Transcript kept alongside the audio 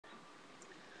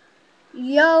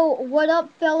Yo, what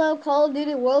up, fellow Call of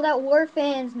Duty World at War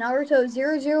fans? Naruto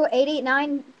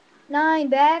 008899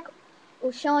 back.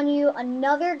 We're showing you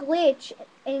another glitch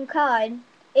in COD.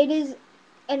 It is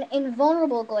an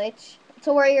invulnerable glitch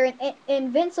to where you're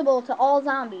invincible to all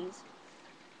zombies.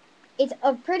 It's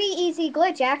a pretty easy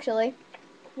glitch, actually.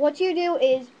 What you do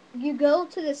is you go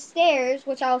to the stairs,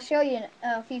 which I'll show you in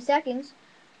a few seconds.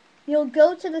 You'll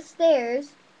go to the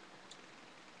stairs.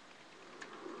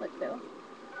 Let's go.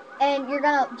 And you're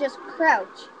gonna just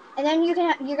crouch, and then you're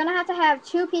gonna have to have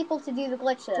two people to do the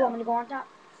glitch. Do you want me to go on top?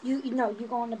 No, you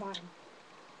go on the bottom.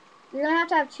 You're gonna have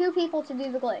to have two people to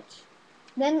do the glitch.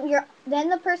 Then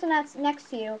the person that's next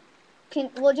to you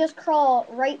will just crawl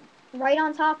right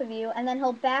on top of you, and then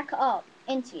he'll back up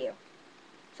into you.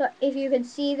 So if you can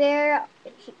see there,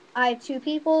 I have two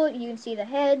people. You can see the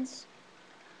heads.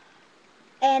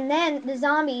 And then the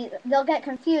zombie, they'll get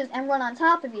confused and run on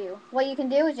top of you. What you can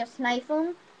do is just snipe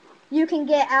them. You can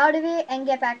get out of it and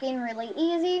get back in really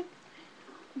easy.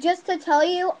 Just to tell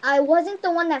you, I wasn't the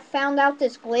one that found out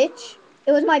this glitch.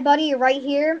 It was my buddy right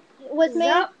here with me.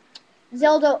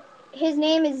 Zelda. His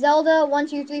name is Zelda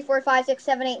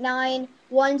 123456789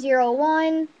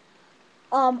 101.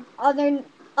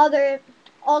 Other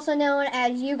also known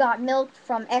as You Got Milked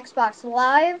from Xbox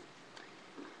Live.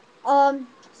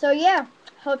 So yeah,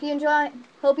 hope you enjoy it.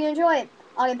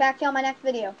 I'll get back to you on my next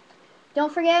video.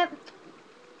 Don't forget,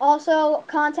 also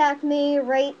contact me,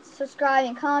 rate, subscribe,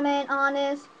 and comment on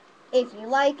this if you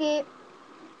like it.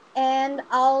 And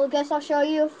I'll show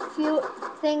you a few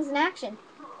things in action.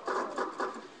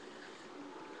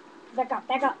 Back up,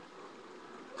 back up.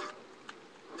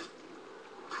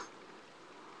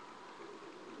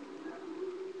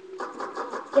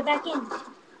 Get back in.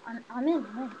 I'm in.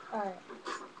 Alright.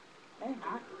 No, you're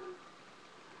not.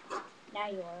 Now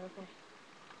you are, okay.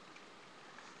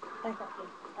 Back up, yeah.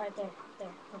 Alright, there. Go.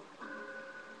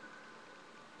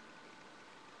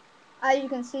 As you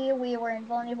can see, we were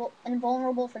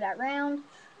invulnerable for that round.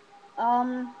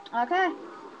 Okay.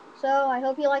 So I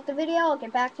hope you liked the video. I'll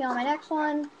get back to you on my next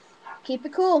one. Keep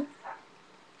it cool.